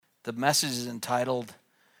The message is entitled,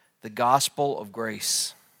 The Gospel of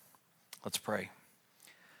Grace. Let's pray.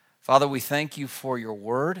 Father, we thank you for your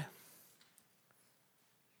word,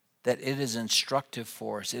 that it is instructive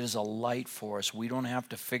for us. It is a light for us. We don't have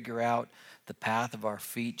to figure out the path of our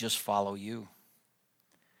feet, just follow you.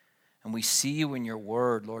 And we see you in your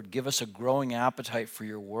word. Lord, give us a growing appetite for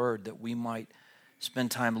your word, that we might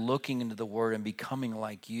spend time looking into the word and becoming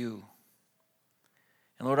like you.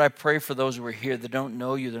 And Lord, I pray for those who are here that don't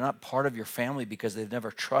know you, they're not part of your family because they've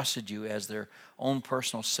never trusted you as their own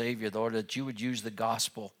personal Savior, Lord, that you would use the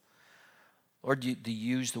gospel, Lord, to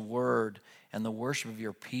use the word and the worship of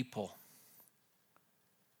your people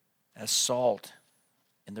as salt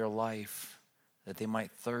in their life, that they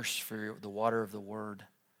might thirst for the water of the word,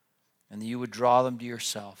 and that you would draw them to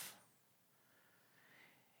yourself.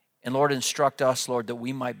 And Lord, instruct us, Lord, that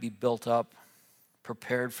we might be built up,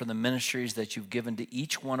 prepared for the ministries that you've given to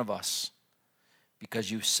each one of us,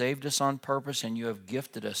 because you've saved us on purpose and you have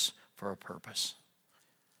gifted us for a purpose.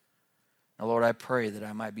 Now, Lord, I pray that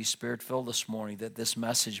I might be Spirit-filled this morning, that this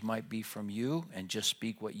message might be from you and just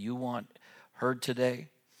speak what you want heard today,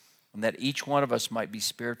 and that each one of us might be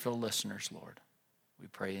Spirit-filled listeners, Lord. We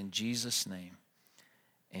pray in Jesus' name.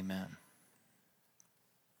 Amen.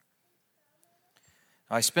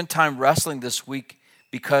 I spent time wrestling this week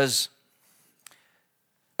because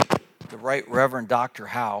the Right Reverend Dr.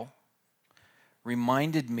 Howe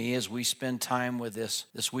reminded me, as we spend time with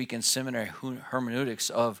this week in seminary hermeneutics,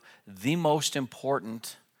 of the most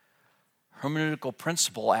important hermeneutical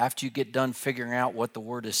principle after you get done figuring out what the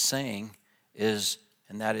word is saying is,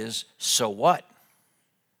 and that is, so what?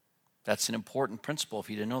 That's an important principle if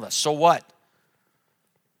you didn't know that. So what?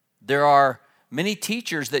 There are many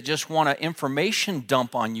teachers that just want an information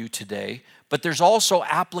dump on you today, but there's also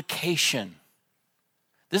application.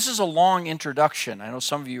 This is a long introduction. I know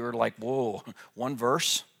some of you are like, whoa, one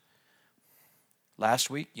verse? Last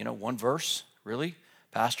week, one verse? Really?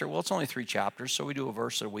 Pastor? Well, it's only 3 chapters, so we do a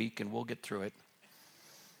verse a week and we'll get through it.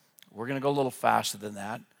 We're going to go a little faster than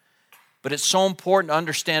that. But it's so important to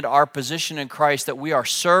understand our position in Christ, that we are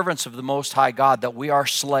servants of the Most High God, that we are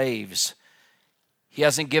slaves. He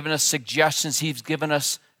hasn't given us suggestions. He's given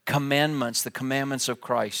us commandments, the commandments of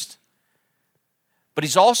Christ. But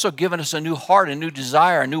he's also given us a new heart, a new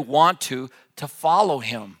desire, a new want to follow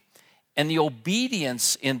him. And the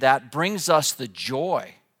obedience in that brings us the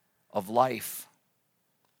joy of life.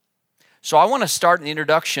 So I want to start in the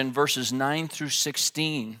introduction, verses 9 through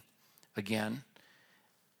 16 again,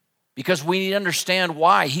 because we need to understand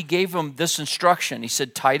why he gave them this instruction. He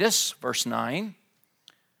said, Titus, verse 9,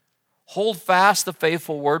 hold fast the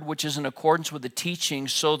faithful word which is in accordance with the teaching,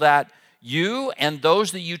 so that you and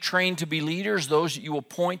those that you train to be leaders, those that you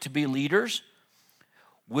appoint to be leaders,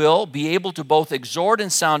 will be able to both exhort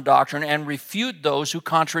in sound doctrine and refute those who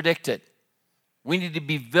contradict it. We need to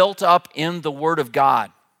be built up in the Word of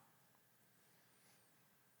God.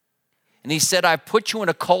 And he said, I put you in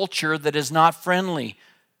a culture that is not friendly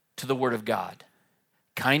to the Word of God,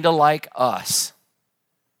 kind of like us.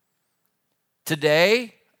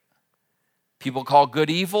 Today, people call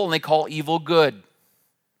good evil and they call evil good.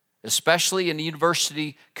 Especially in the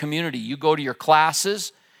university community. You go to your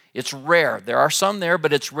classes, it's rare. There are some there,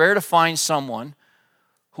 but it's rare to find someone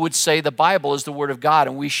who would say the Bible is the Word of God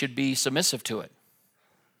and we should be submissive to it.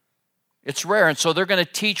 It's rare, and so they're going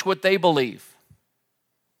to teach what they believe.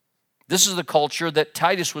 This is the culture that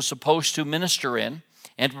Titus was supposed to minister in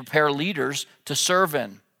and prepare leaders to serve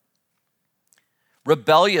in.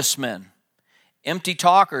 Rebellious men. Empty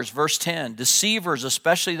talkers, verse 10, deceivers,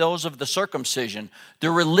 especially those of the circumcision, the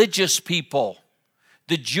religious people,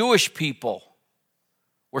 the Jewish people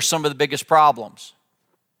were some of the biggest problems.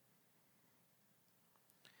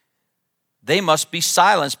 They must be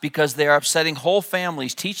silenced because they are upsetting whole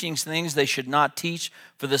families, teaching things they should not teach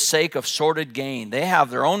for the sake of sordid gain. They have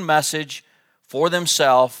their own message for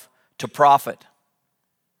themselves to profit.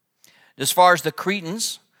 As far as the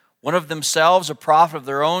Cretans, one of themselves, a prophet of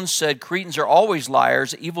their own, said, Cretans are always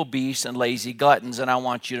liars, evil beasts, and lazy gluttons, and I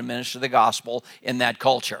want you to minister the gospel in that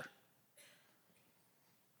culture.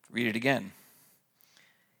 Read it again.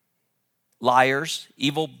 Liars,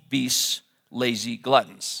 evil beasts, lazy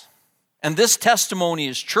gluttons. And this testimony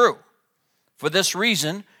is true. For this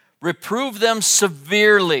reason, reprove them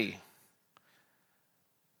severely.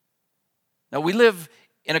 Now, we live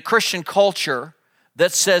in a Christian culture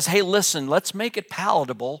that says, hey, listen, let's make it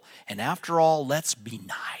palatable, and after all, let's be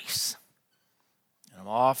nice. And I'm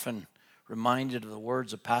often reminded of the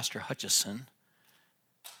words of Pastor Hutchison,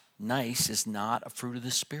 nice is not a fruit of the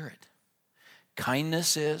Spirit.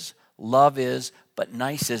 Kindness is, love is, but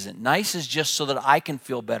nice isn't. Nice is just so that I can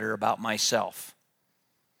feel better about myself.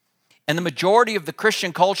 And the majority of the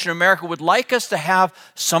Christian culture in America would like us to have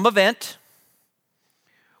some event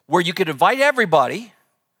where you could invite everybody,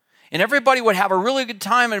 and everybody would have a really good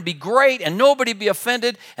time, and it'd be great, and nobody would be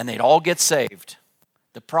offended, and they'd all get saved.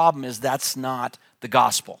 The problem is that's not the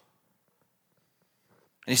gospel.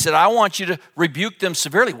 And he said, I want you to rebuke them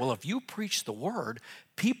severely. Well, if you preach the word,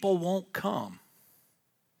 people won't come.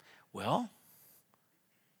 Well,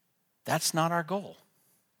 that's not our goal.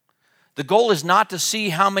 The goal is not to see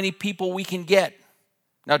how many people we can get.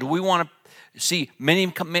 Now, do we want to see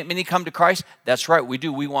many come to Christ? That's right, we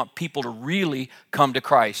do. We want people to really come to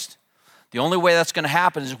Christ. The only way that's going to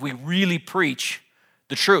happen is if we really preach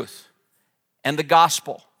the truth and the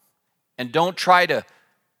gospel. And don't try to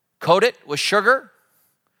coat it with sugar.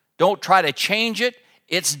 Don't try to change it.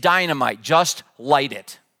 It's dynamite. Just light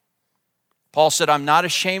it. Paul said, I'm not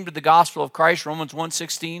ashamed of the gospel of Christ, Romans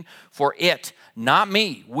 1:16, for it, not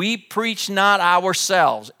me. We preach not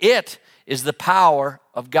ourselves. It is the power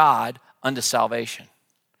of God unto salvation.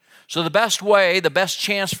 So the best way, the best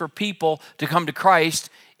chance for people to come to Christ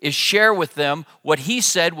is share with them what he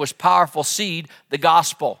said was powerful seed, the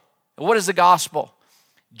gospel. And what is the gospel?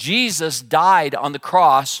 Jesus died on the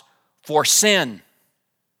cross for sin.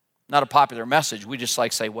 Not a popular message. We just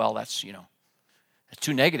like say, well, that's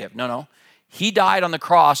too negative. No. He died on the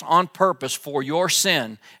cross on purpose for your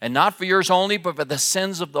sin, and not for yours only, but for the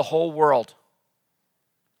sins of the whole world.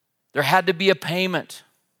 There had to be a payment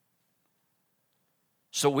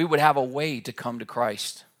so we would have a way to come to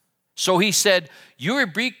Christ. So he said, you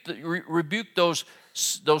rebuke those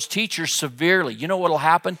teachers severely. You know what will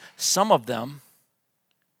happen? Some of them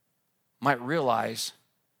might realize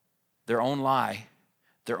their own lie,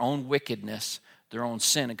 their own wickedness, their own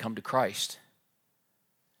sin, and come to Christ.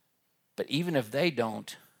 But even if they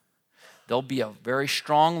don't, there'll be a very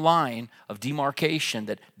strong line of demarcation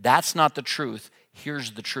that that's not the truth.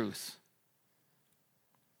 Here's the truth.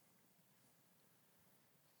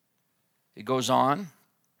 It goes on,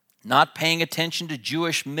 not paying attention to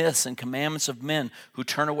Jewish myths and commandments of men who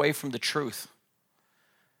turn away from the truth.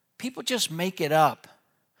 People just make it up.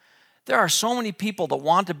 There are so many people that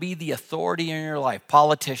want to be the authority in your life.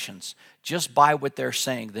 Politicians, just buy what they're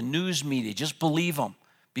saying. The news media, just believe them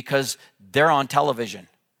because they're on television.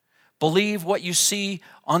 Believe what you see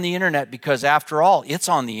on the internet because, after all, it's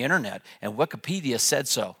on the internet and Wikipedia said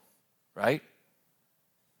so, right?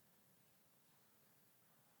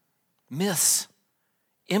 Myths,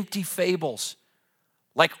 empty fables.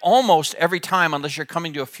 Like almost every time, unless you're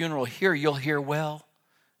coming to a funeral here, you'll hear, well,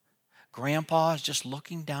 Grandpa's just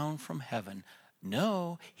looking down from heaven.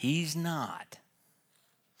 No, he's not.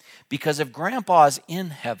 Because if Grandpa's in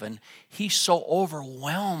heaven, he's so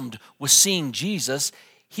overwhelmed with seeing Jesus,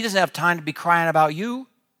 he doesn't have time to be crying about you,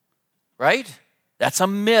 right? That's a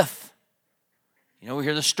myth. We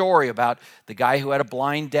hear the story about the guy who had a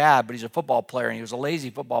blind dad, but he's a football player, and he was a lazy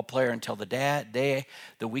football player until the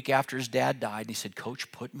week after his dad died, and he said,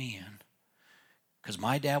 Coach, put me in. Because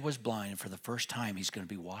my dad was blind, and for the first time, he's going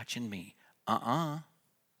to be watching me.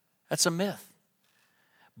 That's a myth.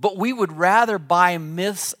 But we would rather buy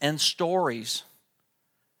myths and stories,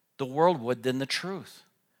 the world would, than the truth.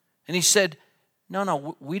 And he said,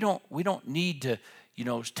 no, we don't need to,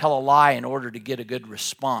 tell a lie in order to get a good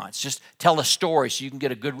response. Just tell a story so you can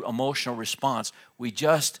get a good emotional response. We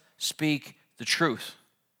just speak the truth.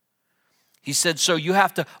 He said, so you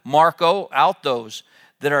have to mark out those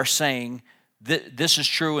that are saying this is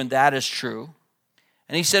true and that is true.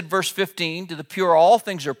 And he said, verse 15, to the pure all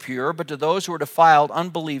things are pure, but to those who are defiled,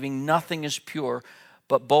 unbelieving, nothing is pure,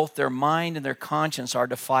 but both their mind and their conscience are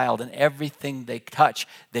defiled, and everything they touch,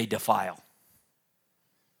 they defile.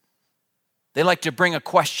 They like to bring a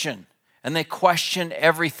question, and they question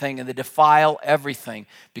everything, and they defile everything,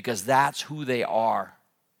 because that's who they are.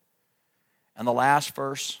 And the last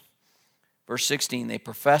verse, verse 16, they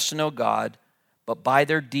profess to know God, but by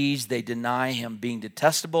their deeds they deny him, being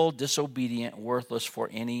detestable, disobedient, worthless for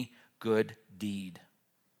any good deed.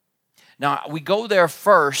 Now, we go there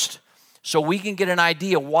first so we can get an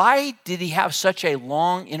idea. Why did he have such a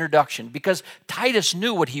long introduction? Because Titus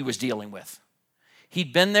knew what he was dealing with.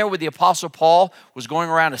 He'd been there with the Apostle Paul, was going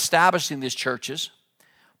around establishing these churches.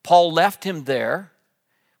 Paul left him there,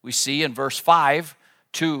 we see in verse 5,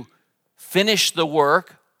 to finish the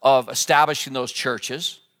work of establishing those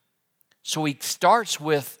churches. So he starts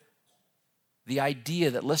with the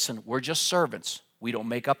idea that, listen, we're just servants. We don't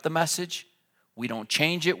make up the message. We don't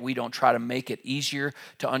change it. We don't try to make it easier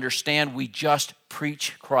to understand. We just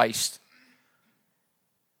preach Christ.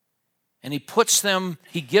 And he gives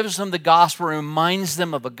them the gospel, reminds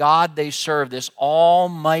them of a God they serve, this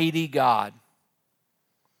almighty God.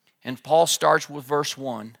 And Paul starts with verse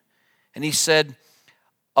 1. And he said,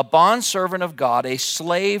 a bondservant of God, a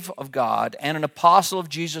slave of God, and an apostle of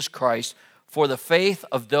Jesus Christ for the faith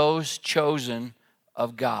of those chosen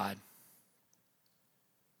of God.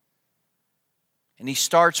 And he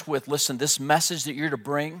starts with, listen, this message that you're to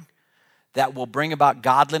bring that will bring about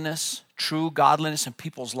godliness, true godliness in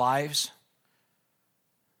people's lives,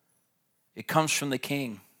 it comes from the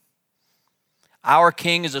King. Our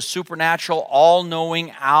King is a supernatural,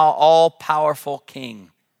 all-knowing, all-powerful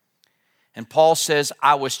King. And Paul says,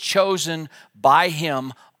 I was chosen by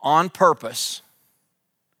him on purpose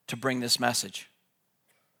to bring this message.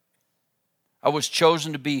 I was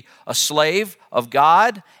chosen to be a slave of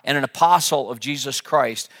God and an apostle of Jesus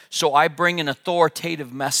Christ. So I bring an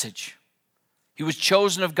authoritative message. He was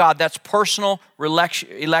chosen of God. That's personal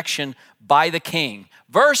election by the King.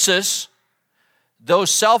 Versus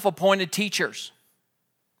those self-appointed teachers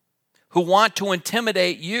who want to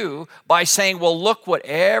intimidate you by saying, well, look what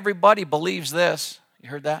everybody believes this. You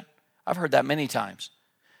heard that? I've heard that many times.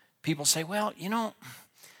 People say, well,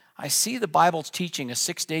 I see the Bible's teaching a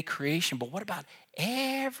 6-day creation, but what about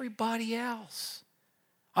everybody else?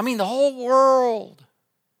 I mean, the whole world.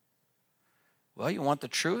 Well, you want the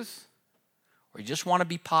truth? Or you just want to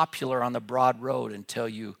be popular on the broad road until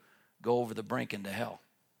you go over the brink into hell?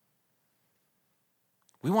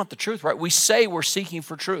 We want the truth, right? We say we're seeking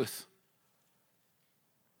for truth.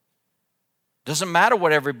 Doesn't matter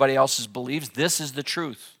what everybody else believes. This is the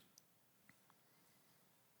truth.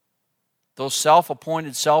 Those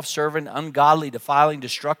self-appointed, self-serving, ungodly, defiling,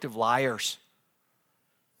 destructive liars.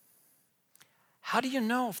 How do you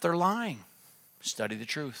know if they're lying? Study the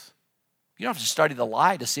truth. You don't have to study the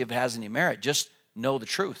lie to see if it has any merit. Just know the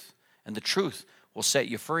truth. And the truth will set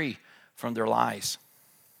you free from their lies.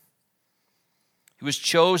 He was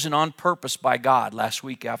chosen on purpose by God. Last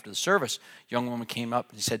week after the service, a young woman came up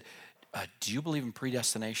and he said, do you believe in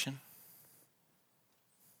predestination?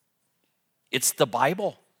 It's the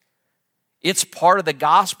Bible. It's part of the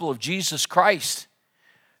gospel of Jesus Christ.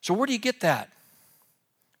 So where do you get that?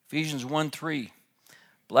 Ephesians 1:3.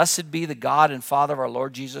 Blessed be the God and Father of our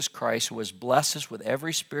Lord Jesus Christ, who has blessed us with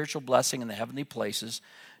every spiritual blessing in the heavenly places,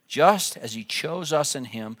 just as he chose us in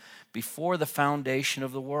him before the foundation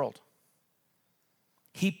of the world.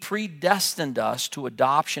 He predestined us to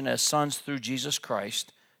adoption as sons through Jesus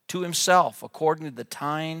Christ to himself, according to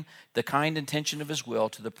the kind intention of his will,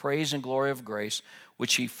 to the praise and glory of grace,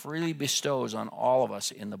 which he freely bestows on all of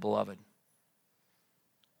us in the beloved.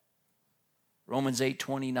 Romans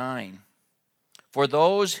 8:29. For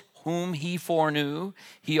those whom he foreknew,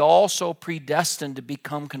 he also predestined to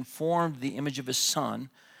become conformed to the image of his Son,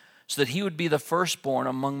 so that he would be the firstborn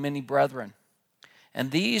among many brethren.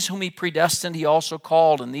 And these whom he predestined, he also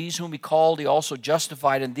called. And these whom he called, he also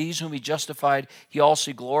justified. And these whom he justified, he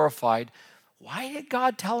also glorified. Why did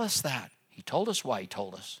God tell us that? He told us why he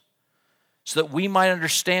told us. So that we might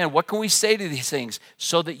understand, what can we say to these things?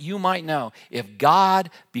 So that you might know, if God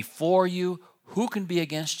before you, who can be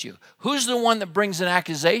against you? Who's the one that brings an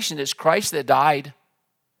accusation? It's Christ that died.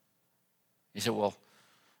 He said, well,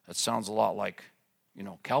 that sounds a lot like,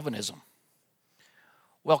 Calvinism.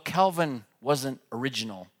 Well, Calvin wasn't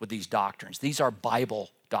original with these doctrines. These are Bible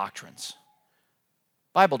doctrines.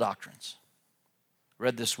 Bible doctrines.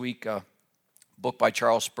 Read this week a book by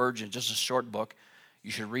Charles Spurgeon, just a short book.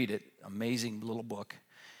 You should read it. Amazing little book.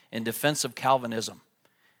 In defense of Calvinism.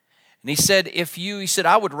 And he said,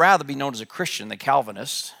 I would rather be known as a Christian than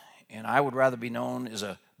Calvinist, and I would rather be known as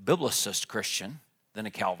a biblicist Christian than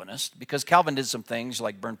a Calvinist, because Calvin did some things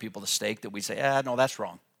like burn people at the stake that we say, no, that's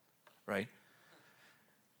wrong, right?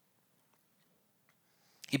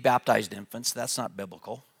 He baptized infants. That's not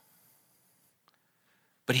biblical.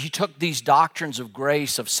 But he took these doctrines of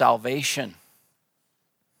grace, of salvation,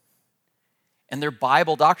 and they're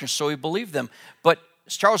Bible doctrines, so he believed them. But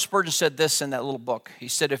Charles Spurgeon said this in that little book. He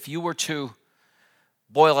said, if you were to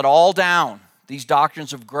boil it all down, these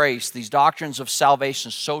doctrines of grace, these doctrines of salvation,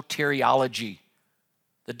 soteriology,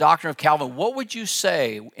 the doctrine of Calvin, what would you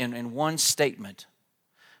say in one statement?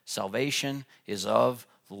 Salvation is of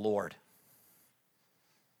the Lord.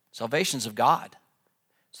 Salvation's of God.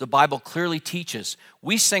 So the Bible clearly teaches.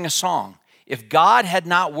 We sing a song. If God had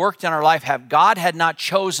not worked in our life, if God had not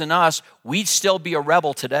chosen us, we'd still be a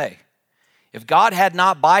rebel today. If God had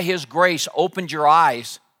not, by his grace, opened your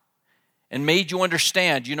eyes and made you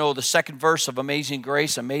understand, the second verse of Amazing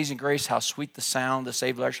Grace, how sweet the sound that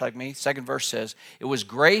saved a wretch like me. Second verse says, it was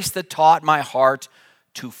grace that taught my heart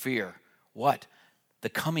to fear. What? The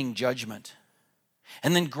coming judgment.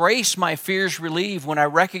 And then grace my fears relieve when I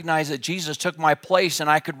recognize that Jesus took my place and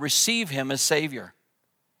I could receive him as Savior.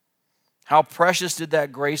 How precious did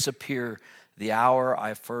that grace appear the hour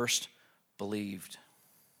I first believed.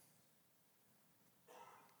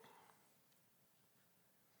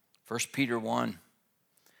 1 Peter 1,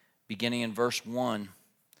 beginning in verse 1.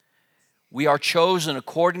 We are chosen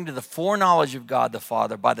according to the foreknowledge of God the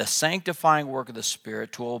Father by the sanctifying work of the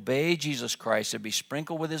Spirit to obey Jesus Christ and be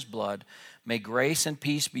sprinkled with his blood. May grace and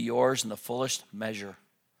peace be yours in the fullest measure.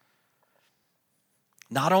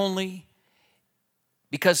 Not only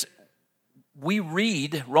because we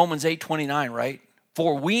read Romans 8:29, right?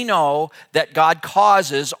 For we know that God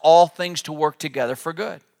causes all things to work together for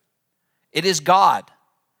good. It is God.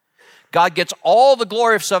 God gets all the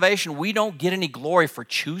glory of salvation. We don't get any glory for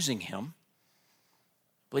choosing him.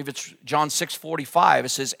 I believe it's John 6:45. It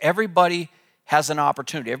says, everybody has an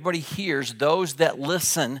opportunity. Everybody hears. Those that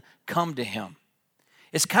listen come to him.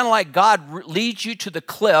 It's kind of like God leads you to the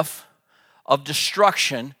cliff of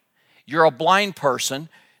destruction. You're a blind person.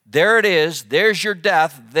 There it is. There's your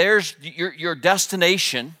death. There's your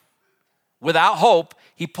destination without hope.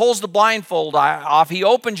 He pulls the blindfold off. He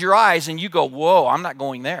opens your eyes and you go, whoa, I'm not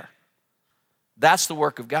going there. That's the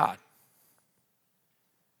work of God.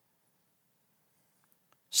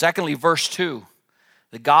 Secondly, verse 2,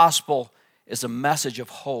 the gospel is a message of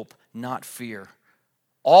hope, not fear.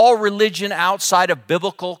 All religion outside of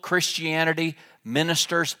biblical Christianity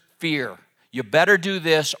ministers fear. You better do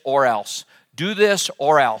this or else. Do this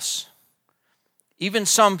or else. Even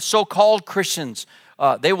some so-called Christians,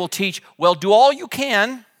 they will teach, well, do all you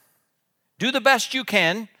can, do the best you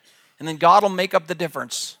can, and then God will make up the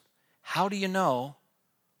difference. How do you know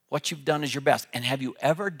what you've done is your best? And have you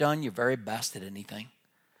ever done your very best at anything?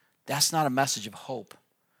 That's not a message of hope.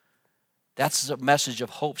 That's a message of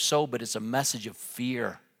hope, but it's a message of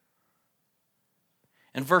fear.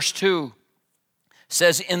 And verse 2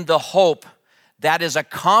 says, in the hope, that is a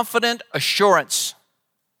confident assurance.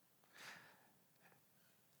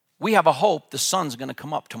 We have a hope the sun's going to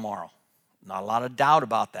come up tomorrow. Not a lot of doubt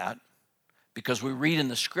about that, because we read in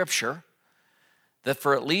the scripture that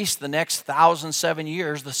for at least the next 1,007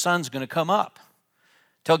 years, the sun's going to come up.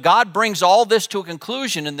 Till God brings all this to a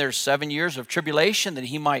conclusion, and there's 7 years of tribulation, that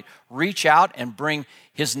he might reach out and bring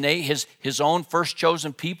his own first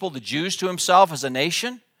chosen people, the Jews, to himself as a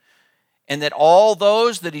nation, and that all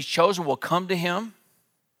those that he's chosen will come to him,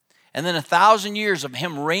 and then 1,000 years of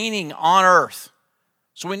him reigning on earth.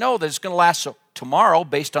 So we know that it's going to last tomorrow,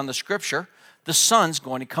 based on the scripture. The sun's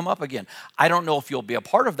going to come up again. I don't know if you'll be a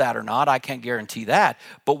part of that or not. I can't guarantee that.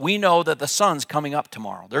 But we know that the sun's coming up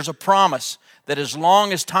tomorrow. There's a promise that as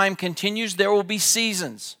long as time continues, there will be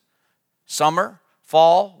seasons. Summer,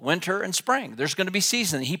 fall, winter, and spring. There's going to be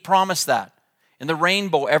seasons. He promised that. In the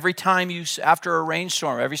rainbow, every time after a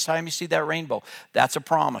rainstorm, every time you see that rainbow, that's a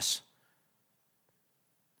promise.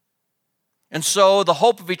 And so the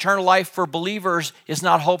hope of eternal life for believers is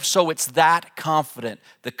not hope, so it's that confident,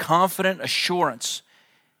 the confident assurance.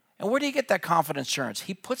 And where do you get that confident assurance?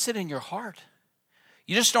 He puts it in your heart.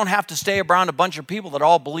 You just don't have to stay around a bunch of people that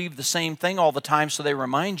all believe the same thing all the time so they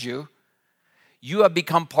remind you. You have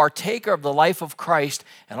become partaker of the life of Christ,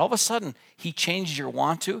 and all of a sudden, he changes your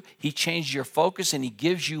want to, he changes your focus, and he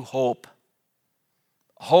gives you hope.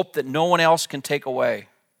 Hope that no one else can take away.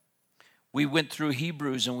 We went through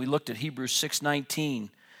Hebrews and we looked at Hebrews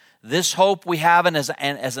 6:19. This hope we have as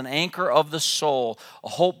an anchor of the soul, a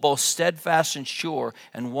hope both steadfast and sure,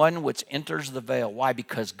 and one which enters the veil. Why?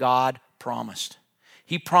 Because God promised.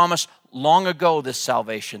 He promised long ago this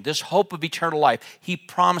salvation, this hope of eternal life. He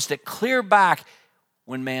promised it clear back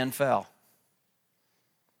when man fell.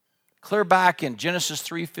 Clear back in Genesis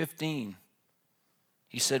 3:15.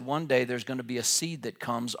 He said one day there's going to be a seed that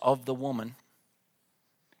comes of the woman,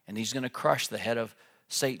 and he's going to crush the head of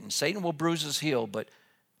Satan. Satan will bruise his heel, but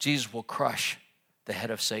Jesus will crush the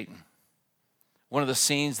head of Satan. One of the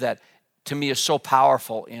scenes that to me is so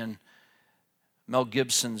powerful in Mel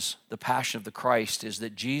Gibson's The Passion of the Christ is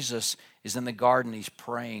that Jesus is in the garden, he's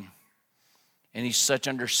praying, and he's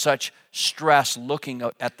under such stress looking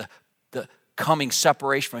at the coming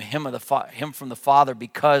separation from him from the Father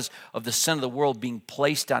because of the sin of the world being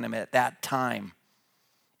placed on him at that time.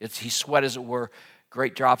 He sweat, as it were,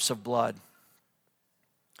 great drops of blood.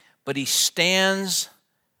 But he stands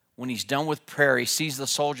when he's done with prayer. He sees the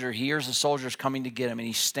soldier, he hears the soldiers coming to get him, and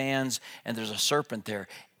he stands, and there's a serpent there,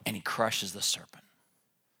 and he crushes the serpent.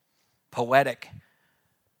 Poetic,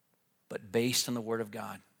 but based on the Word of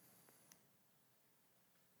God.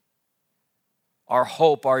 Our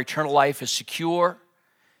hope, our eternal life is secure,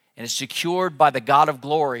 and is secured by the God of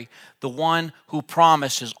glory, the one who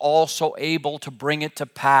promised is also able to bring it to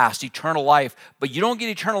pass, eternal life. But you don't get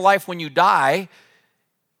eternal life when you die.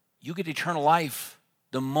 You get eternal life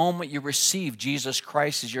the moment you receive Jesus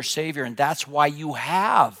Christ as your Savior, and that's why you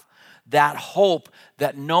have that hope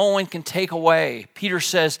that no one can take away. Peter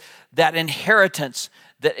says that inheritance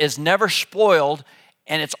that is never spoiled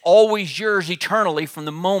and it's always yours eternally from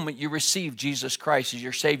the moment you receive Jesus Christ as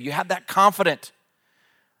your Savior. You have that confidence.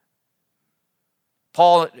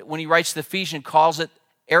 Paul, when he writes the Ephesians, calls it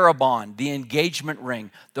Arabon, the engagement ring,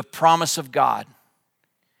 the promise of God.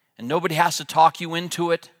 And nobody has to talk you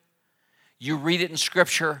into it. You read it in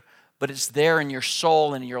Scripture, but it's there in your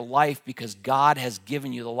soul and in your life because God has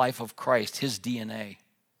given you the life of Christ, His DNA.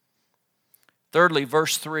 Thirdly,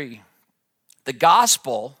 verse 3, the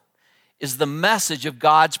gospel is the message of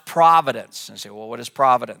God's providence. And you say, well, what is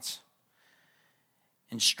providence?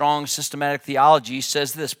 In strong systematic theology, he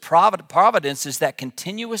says this: providence is that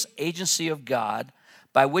continuous agency of God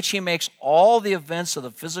by which He makes all the events of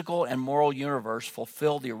the physical and moral universe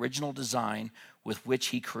fulfill the original design with which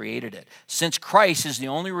He created it. Since Christ is the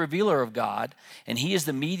only revealer of God, and He is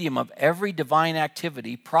the medium of every divine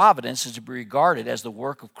activity, providence is to be regarded as the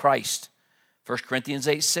work of Christ. 1 Corinthians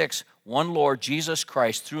 8:6, one Lord, Jesus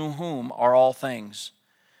Christ, through whom are all things.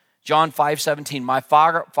 John 5:17, my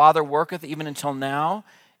Father worketh even until now,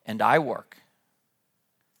 and I work.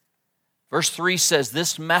 Verse 3 says,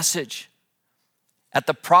 this message at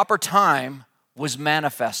the proper time was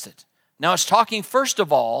manifested. Now it's talking first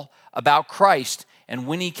of all about Christ and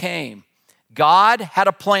when He came. God had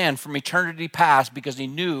a plan from eternity past because He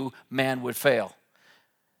knew man would fail.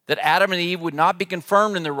 That Adam and Eve would not be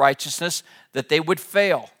confirmed in their righteousness, that they would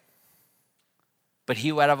fail. But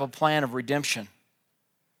He would have a plan of redemption.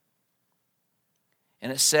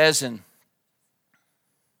 And it says in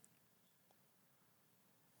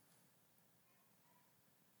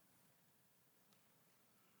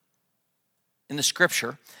the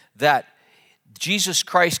Scripture that Jesus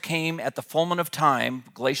Christ came at the fulfillment of time,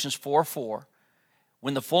 Galatians 4:4.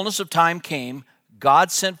 When the fullness of time came,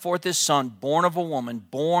 God sent forth His Son, born of a woman,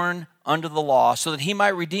 born under the law, so that He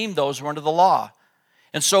might redeem those who are under the law.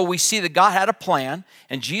 And so we see that God had a plan,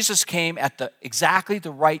 and Jesus came at exactly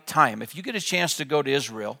the right time. If you get a chance to go to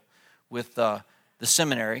Israel with the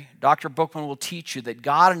seminary, Dr. Bookman will teach you that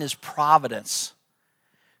God in His providence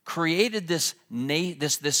created this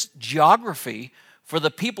geography for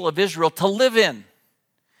the people of Israel to live in.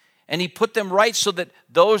 And He put them right so that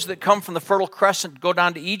those that come from the Fertile Crescent go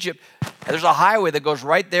down to Egypt, there's a highway that goes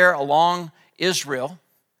right there along Israel.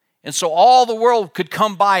 And so all the world could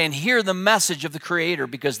come by and hear the message of the Creator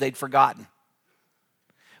because they'd forgotten.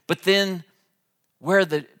 But then where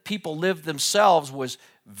the people lived themselves was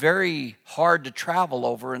very hard to travel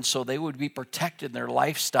over, and so they would be protected in their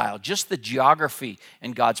lifestyle, just the geography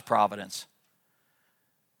and God's providence.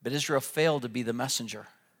 But Israel failed to be the messenger.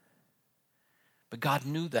 But God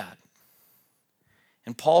knew that.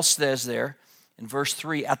 And Paul says there in verse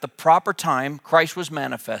 3, at the proper time Christ was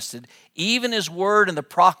manifested, even His word and the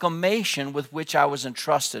proclamation with which I was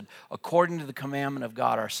entrusted, according to the commandment of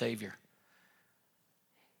God our Savior.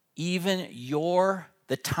 Even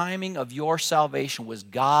the timing of your salvation was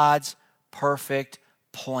God's perfect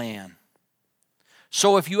plan.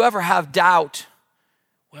 So if you ever have doubt,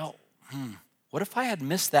 well, what if I had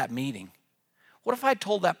missed that meeting? What if I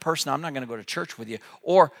told that person I'm not going to go to church with you?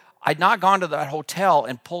 Or I'd not gone to that hotel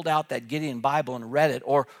and pulled out that Gideon Bible and read it.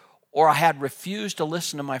 Or I had refused to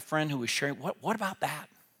listen to my friend who was sharing. What about that?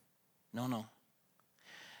 No.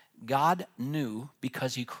 God knew,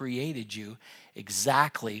 because He created you,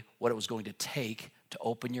 exactly what it was going to take to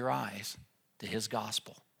open your eyes to His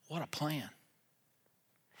gospel. What a plan.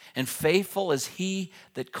 And faithful is He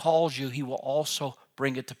that calls you, He will also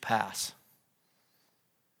bring it to pass.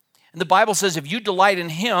 And the Bible says if you delight in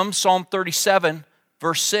Him, Psalm 37,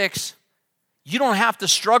 verse 6, you don't have to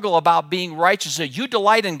struggle about being righteous. You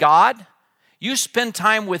delight in God, you spend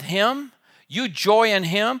time with Him, you joy in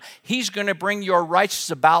Him, He's going to bring your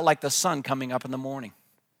righteousness about like the sun coming up in the morning.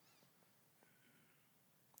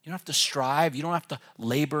 You don't have to strive. You don't have to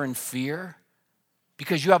labor in fear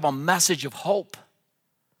because you have a message of hope.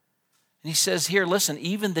 And He says here, listen,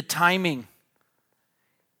 even the timing,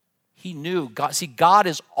 He knew. God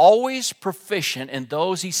is always proficient in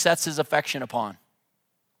those He sets His affection upon.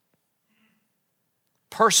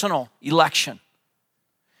 Personal election.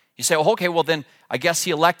 You say, okay, well then I guess He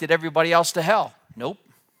elected everybody else to hell. Nope.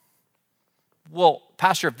 Well,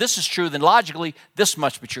 Pastor, if this is true, then logically, this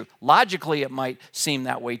must be true. Logically, it might seem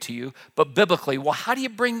that way to you, but biblically, well, how do you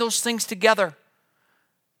bring those things together?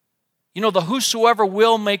 You know, the whosoever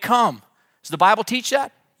will may come. Does the Bible teach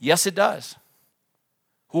that? Yes, it does.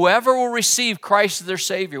 Whoever will receive Christ as their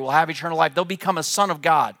Savior will have eternal life. They'll become a son of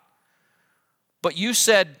God. But you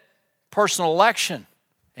said personal election.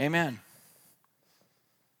 Amen.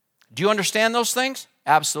 Do you understand those things?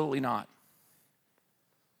 Absolutely not.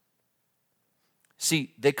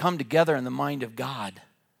 See, they come together in the mind of God.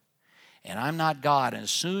 And I'm not God. And as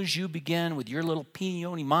soon as you begin with your little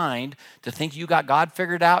peony mind to think you got God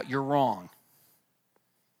figured out, you're wrong.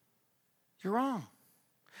 You're wrong.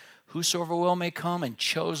 Whosoever will may come, and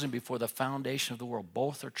chosen before the foundation of the world.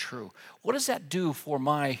 Both are true. What does that do for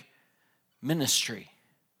my ministry?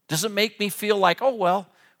 Does it make me feel like, oh, well,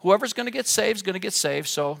 whoever's going to get saved is going to get saved,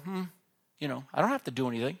 so, I don't have to do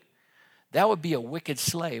anything. That would be a wicked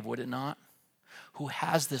slave, would it not? Who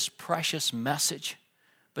has this precious message,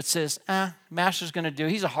 but says, master's going to do,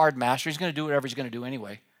 he's a hard master, he's going to do whatever he's going to do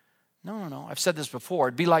anyway. No. I've said this before.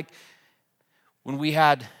 It'd be like when we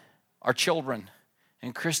had our children,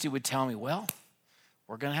 and Christy would tell me, well,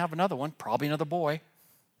 we're going to have another one, probably another boy.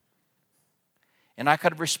 And I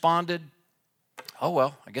could have responded, oh,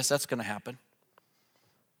 well, I guess that's going to happen.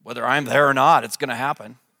 Whether I'm there or not, it's going to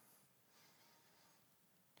happen.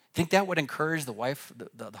 Think that would encourage the wife,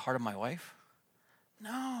 the heart of my wife?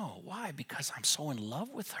 No. Why? Because I'm so in love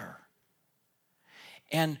with her.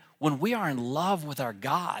 And when we are in love with our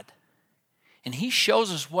God, and he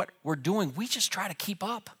shows us what we're doing, we just try to keep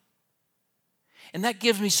up. And that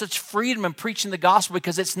gives me such freedom in preaching the gospel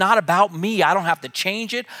because it's not about me. I don't have to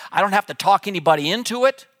change it. I don't have to talk anybody into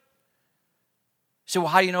it. So, well,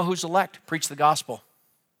 how do you know who's elect? Preach the gospel.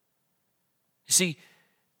 You see,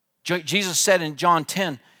 Jesus said in John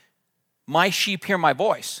 10, my sheep hear my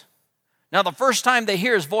voice. Now, the first time they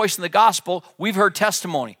hear his voice in the gospel, we've heard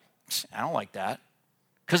testimony. I don't like that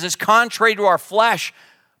because it's contrary to our flesh.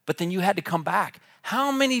 But then you had to come back.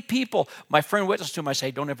 How many people, my friend witnessed to him, I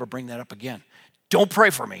say, don't ever bring that up again. Don't pray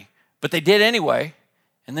for me. But they did anyway.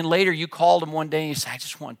 And then later you called him one day and you said, I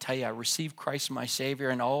just want to tell you, I received Christ as my Savior,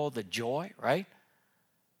 and oh, the joy, right?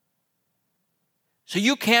 So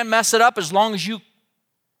you can't mess it up as long as you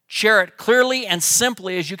share it clearly and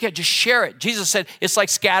simply as you can. Just share it. Jesus said it's like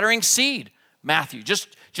scattering seed. Matthew, just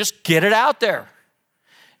get it out there.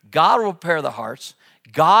 God will prepare the hearts.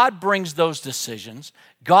 God brings those decisions.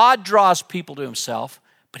 God draws people to himself,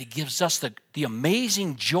 but he gives us the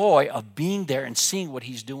amazing joy of being there and seeing what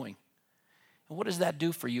he's doing. And what does that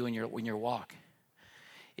do for you in your walk?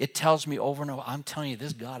 It tells me over and over, I'm telling you,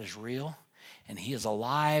 this God is real, and he is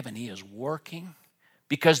alive, and he is working,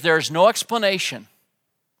 because there's no explanation.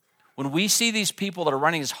 When we see these people that are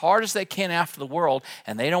running as hard as they can after the world,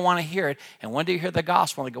 and they don't want to hear it, and when do you hear the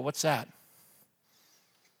gospel, and they go, what's that?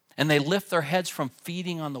 And they lift their heads from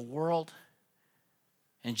feeding on the world,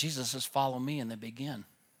 and Jesus says, follow me, and they begin.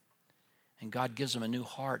 And God gives them a new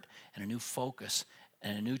heart and a new focus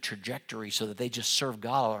and a new trajectory so that they just serve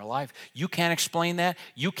God all their life. You can't explain that.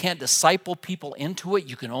 You can't disciple people into it.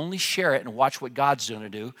 You can only share it and watch what God's going to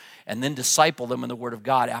do and then disciple them in the Word of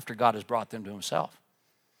God after God has brought them to himself.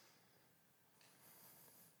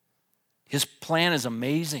 His plan is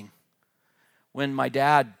amazing. When my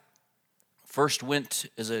dad first went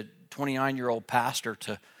as a 29-year-old pastor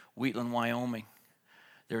to Wheatland, Wyoming,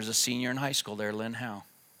 there was a senior in high school there, Lynn Howe.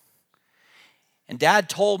 And Dad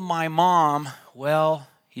told my mom, well,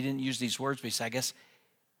 he didn't use these words, but he said, I guess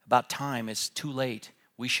about time, it's too late.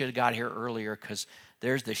 We should have got here earlier because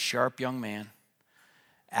there's this sharp young man,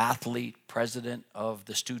 athlete, president of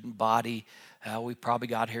the student body. We probably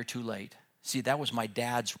got here too late. See, that was my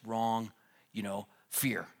dad's wrong,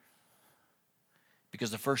 fear.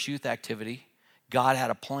 Because the first youth activity, God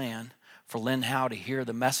had a plan for Lynn Howe to hear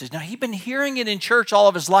the message. Now, he'd been hearing it in church all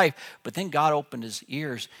of his life, but then God opened his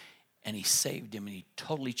ears and he saved him, and he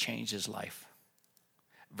totally changed his life.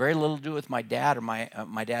 Very little to do with my dad or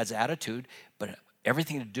my dad's attitude, but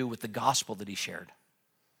everything to do with the gospel that he shared.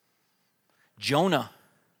 Jonah,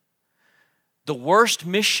 the worst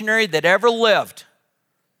missionary that ever lived.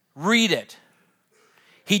 Read it.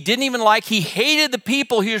 He hated the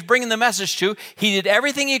people he was bringing the message to. He did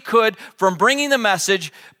everything he could from bringing the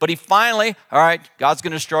message, but he finally, all right, God's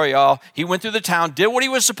going to destroy y'all. He went through the town, did what he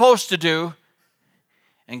was supposed to do,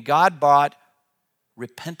 and God brought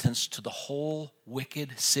repentance to the whole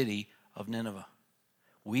wicked city of Nineveh.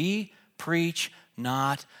 We preach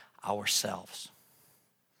not ourselves.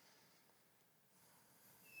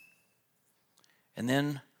 And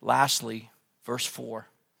then lastly, verse 4.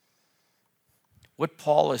 What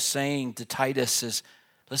Paul is saying to Titus is,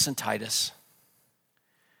 listen, Titus,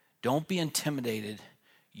 don't be intimidated.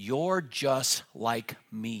 You're just like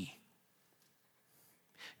me.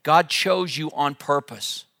 God chose you on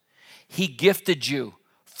purpose. He gifted you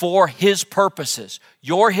for his purposes.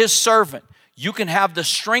 You're his servant. You can have the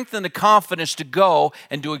strength and the confidence to go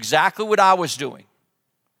and do exactly what I was doing.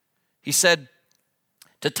 He said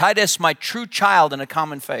to Titus, my true child in a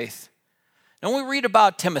common faith. Now we read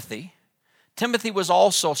about Timothy. Timothy was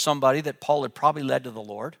also somebody that Paul had probably led to the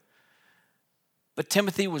Lord. But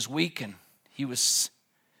Timothy was weak, and he was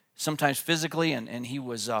sometimes physically, and he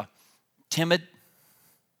was timid.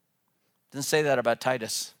 Didn't say that about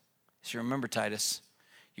Titus. So you remember Titus,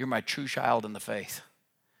 you're my true child in the faith.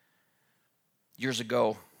 Years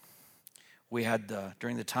ago, we had,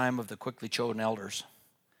 during the time of the quickly chosen elders,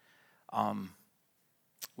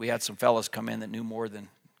 we had some fellas come in that knew more than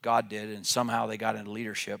God did, and somehow they got into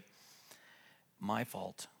leadership. My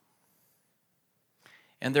fault.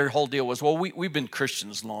 And their whole deal was, well, we've been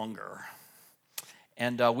Christians longer.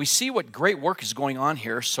 And we see what great work is going on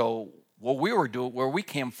here, so what we were doing, where we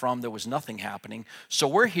came from, there was nothing happening. So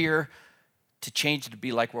we're here to change it to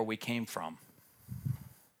be like where we came from.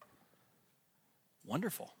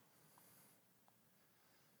 Wonderful.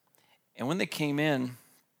 And when they came in,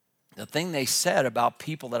 the thing they said about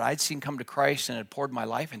people that I'd seen come to Christ and had poured my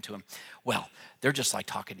life into them, well, they're just like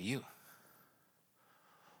talking to you.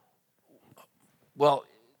 Well,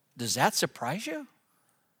 does that surprise you?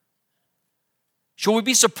 Should we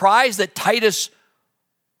be surprised that Titus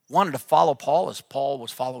wanted to follow Paul as Paul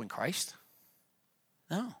was following Christ?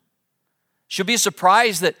 No. Should be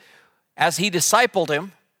surprised that as he discipled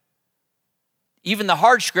him, even the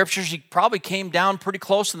hard scriptures, he probably came down pretty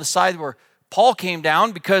close to the side where Paul came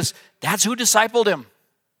down, because that's who discipled him.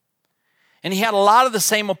 And he had a lot of the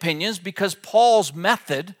same opinions, because Paul's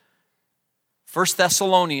method, 1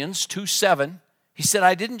 Thessalonians 2:7, he said,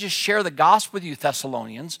 I didn't just share the gospel with you,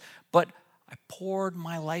 Thessalonians, but I poured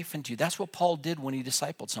my life into you. That's what Paul did when he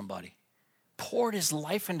discipled somebody. Poured his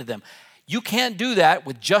life into them. You can't do that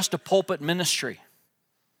with just a pulpit ministry.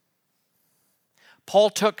 Paul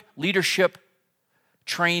took leadership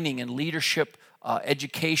training and leadership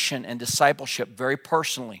education and discipleship very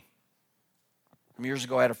personally. Some years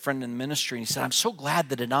ago, I had a friend in the ministry, and he said, I'm so glad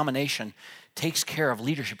the denomination takes care of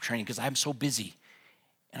leadership training because I'm so busy.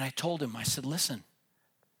 And I told him, I said, listen,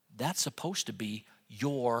 that's supposed to be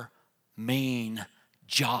your main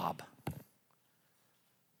job.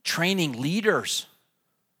 Training leaders.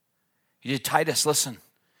 You did Titus, listen,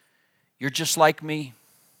 you're just like me.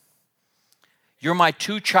 You're my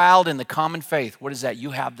true child in the common faith. What is that?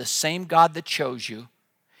 You have the same God that chose you,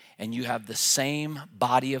 and you have the same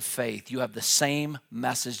body of faith. You have the same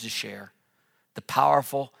message to share. The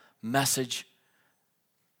powerful message,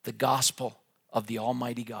 the gospel of the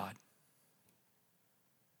Almighty God.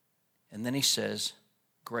 And then he says,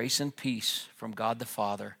 grace and peace from God the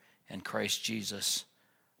Father and Christ Jesus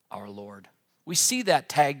our Lord. We see that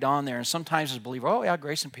tagged on there, and sometimes as a believer, oh yeah,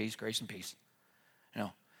 grace and peace, grace and peace. You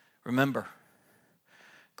know, remember,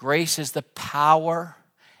 grace is the power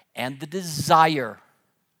and the desire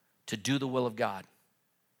to do the will of God.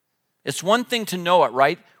 It's one thing to know it,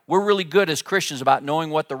 right? We're really good as Christians about knowing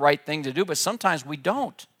what the right thing to do, but sometimes we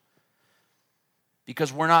don't,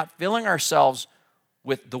 because we're not filling ourselves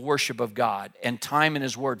with the worship of God and time in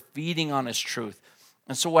His Word, feeding on His truth.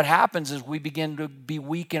 And so what happens is we begin to be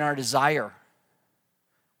weak in our desire.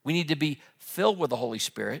 We need to be filled with the Holy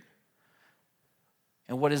Spirit.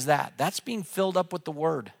 And what is that? That's being filled up with the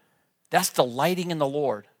Word. That's delighting in the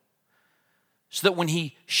Lord. So that when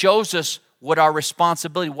He shows us what our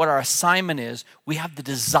responsibility, what our assignment is, we have the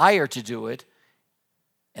desire to do it.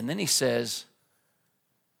 And then He says,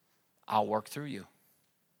 I'll work through you.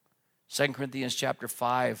 2 Corinthians chapter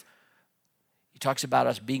 5, he talks about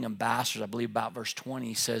us being ambassadors. I believe about verse 20,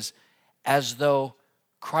 he says, as though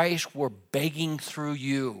Christ were begging through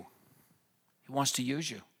you. He wants to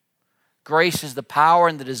use you. Grace is the power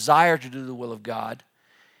and the desire to do the will of God.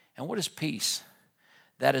 And what is peace?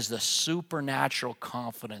 That is the supernatural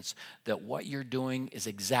confidence that what you're doing is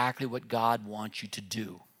exactly what God wants you to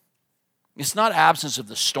do. It's not absence of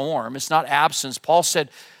the storm. It's not absence. Paul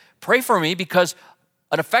said, pray for me because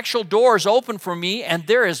an effectual door is open for me and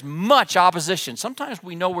there is much opposition. Sometimes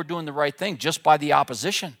we know we're doing the right thing just by the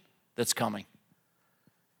opposition that's coming.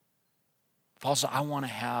 Paul said, I want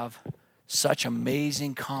to have such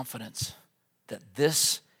amazing confidence that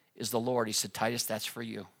this is the Lord. He said, Titus, that's for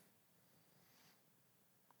you.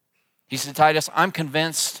 He said, Titus, I'm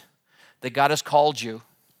convinced that God has called you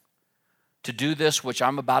to do this which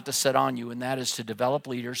I'm about to set on you, and that is to develop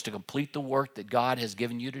leaders to complete the work that God has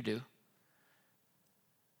given you to do.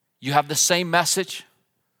 You have the same message.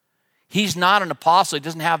 He's not an apostle. He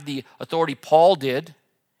doesn't have the authority Paul did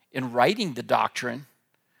in writing the doctrine,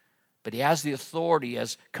 but he has the authority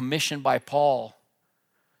as commissioned by Paul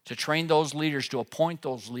to train those leaders, to appoint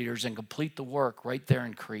those leaders, and complete the work right there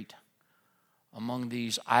in Crete among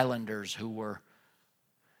these islanders who were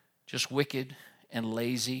just wicked and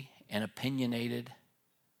lazy and opinionated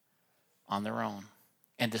on their own.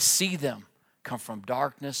 And to see them come from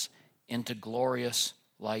darkness into glorious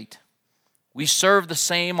light. We serve the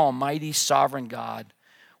same almighty sovereign God.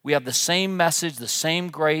 We have the same message, the same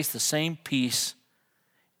grace, the same peace,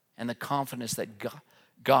 and the confidence that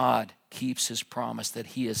God keeps his promise, that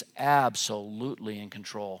he is absolutely in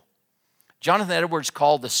control. Jonathan Edwards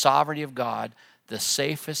called the sovereignty of God the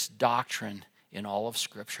safest doctrine in all of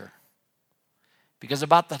Scripture. Because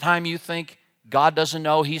about the time you think God doesn't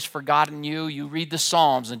know, he's forgotten you, you read the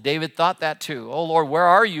Psalms, and David thought that too. Oh Lord, where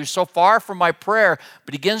are you? So far from my prayer.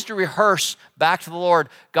 But he begins to rehearse back to the Lord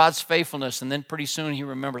God's faithfulness, and then pretty soon he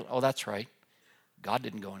remembers, oh, that's right, God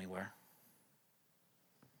didn't go anywhere.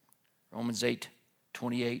 Romans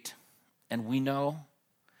 8:28, and we know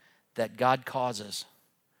that God causes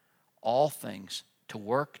all things to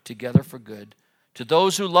work together for good to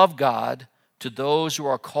those who love God, to those who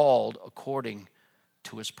are called according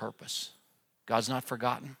to his purpose. God's not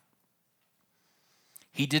forgotten.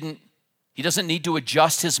 He doesn't need to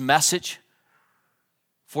adjust his message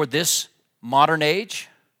for this modern age.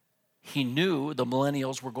 He knew the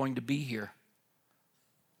millennials were going to be here.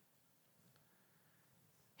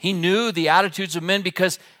 He knew the attitudes of men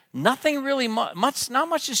because nothing really not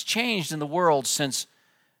much has changed in the world since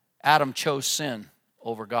Adam chose sin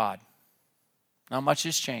over God. Not much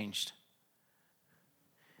has changed.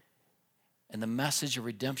 And the message of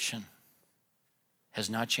redemption has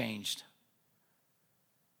not changed.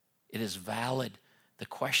 It is valid. The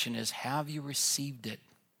question is, have you received it?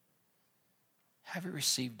 Have you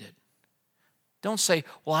received it? Don't say,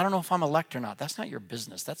 well, I don't know if I'm elect or not. That's not your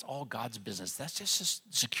business. That's all God's business. That's just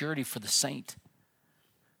security for the saint.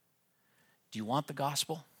 Do you want the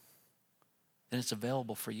gospel? Then it's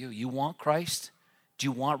available for you. You want Christ? Do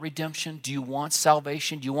you want redemption? Do you want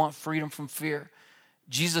salvation? Do you want freedom from fear?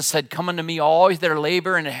 Jesus said, come unto me, all you that are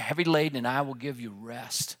labor and heavy laden, and I will give you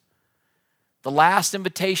rest. The last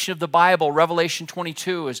invitation of the Bible, Revelation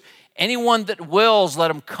 22, is anyone that wills,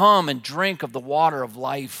 let him come and drink of the water of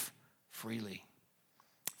life freely.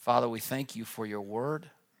 Father, we thank you for your word.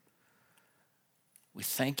 We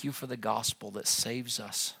thank you for the gospel that saves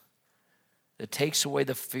us, that takes away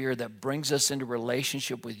the fear, that brings us into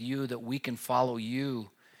relationship with you, that we can follow you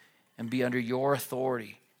and be under your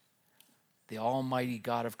authority, the almighty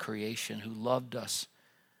God of creation who loved us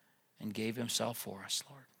and gave himself for us,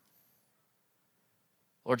 Lord.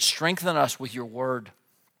 Lord, strengthen us with your word,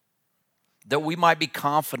 that we might be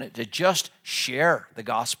confident to just share the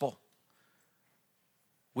gospel.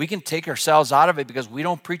 We can take ourselves out of it because we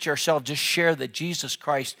don't preach ourselves. Just share that Jesus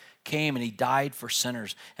Christ came and he died for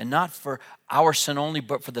sinners, and not for our sin only,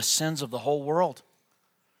 but for the sins of the whole world.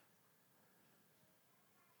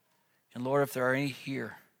 And Lord, if there are any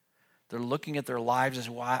here, they're looking at their lives and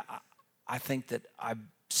say, well, I think that I've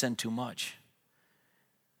sinned too much.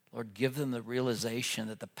 Lord, give them the realization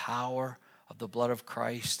that the power of the blood of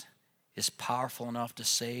Christ is powerful enough to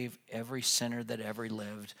save every sinner that ever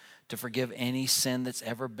lived, to forgive any sin that's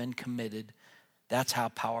ever been committed. That's how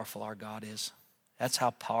powerful our God is. That's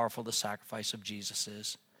how powerful the sacrifice of Jesus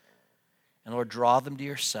is. And Lord, draw them to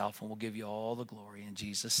yourself, and we'll give you all the glory in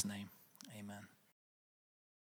Jesus' name. Amen.